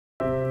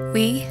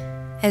We,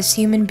 as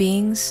human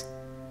beings,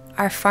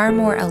 are far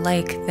more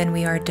alike than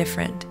we are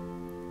different,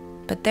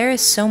 but there is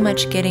so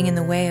much getting in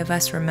the way of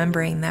us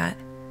remembering that.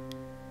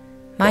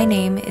 My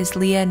name is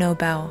Leah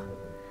Nobel.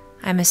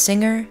 I'm a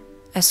singer,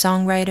 a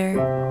songwriter,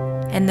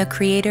 and the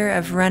creator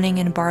of Running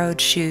in Borrowed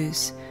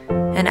Shoes,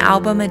 an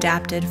album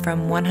adapted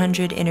from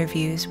 100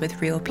 interviews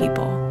with real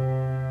people.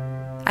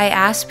 I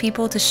asked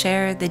people to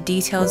share the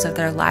details of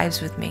their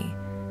lives with me,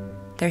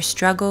 their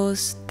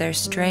struggles, their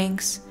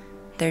strengths,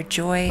 their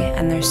joy,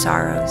 and their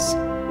sorrows.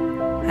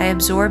 I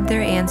absorbed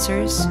their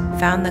answers,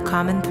 found the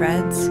common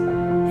threads,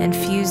 and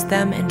fused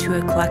them into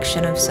a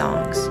collection of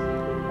songs,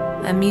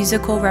 a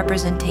musical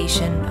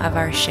representation of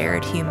our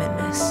shared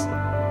humanness.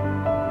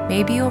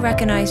 Maybe you'll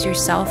recognize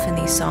yourself in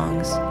these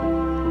songs,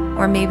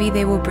 or maybe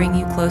they will bring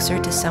you closer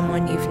to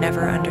someone you've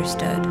never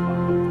understood.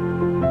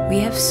 We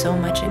have so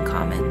much in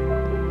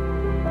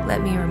common.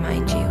 Let me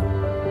remind you.